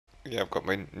Yeah, I've got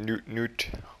my newt.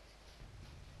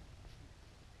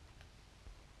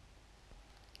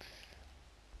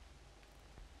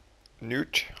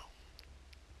 Newt.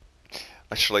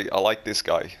 Actually, I like this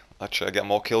guy. Actually, I get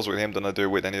more kills with him than I do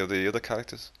with any of the other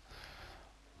characters.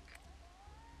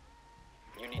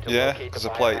 Yeah, because I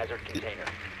play.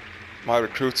 My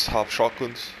recruits have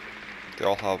shotguns. They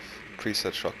all have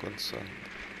preset shotguns. So.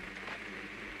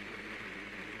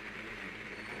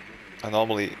 I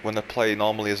normally, when I play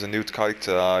normally as a newt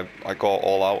character, I go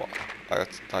all out.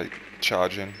 I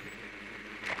charge in.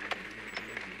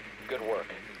 Good work.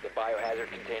 The biohazard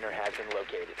container has been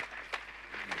located.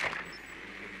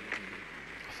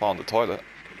 I found the toilet.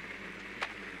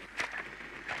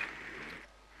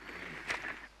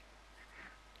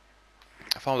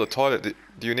 I found the toilet.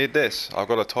 Do you need this? I've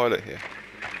got a toilet here.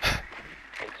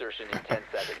 Insertion in 10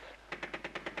 seconds.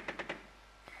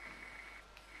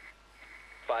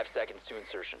 5 seconds to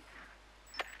insertion.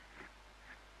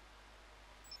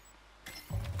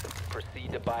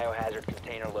 Proceed to biohazard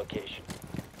container location.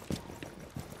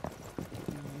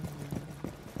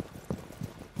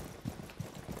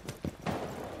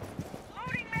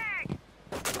 Loading mag!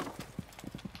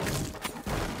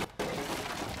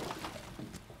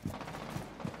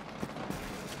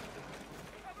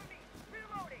 Cover me!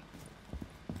 Reloading!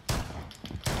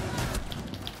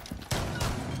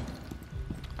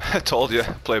 I told you,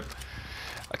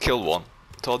 I killed one.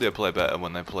 I told you I play better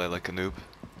when I play like a noob.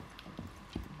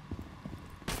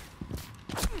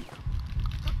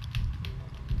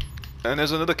 And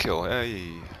there's another kill,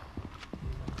 hey.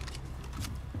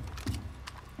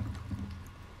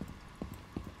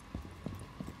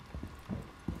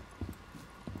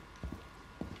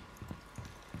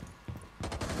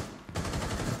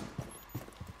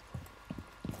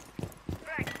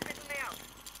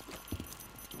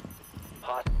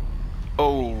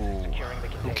 Oh,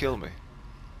 who killed me?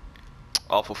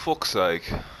 Oh, for fuck's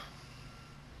sake.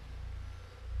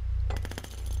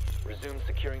 Resume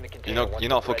securing the container. You're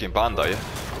not fucking banned, are you?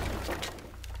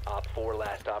 Op 4,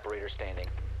 last operator standing.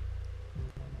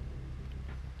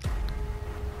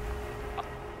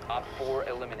 Op 4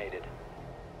 eliminated.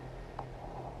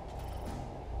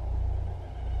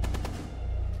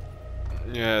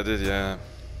 Yeah, I did, yeah.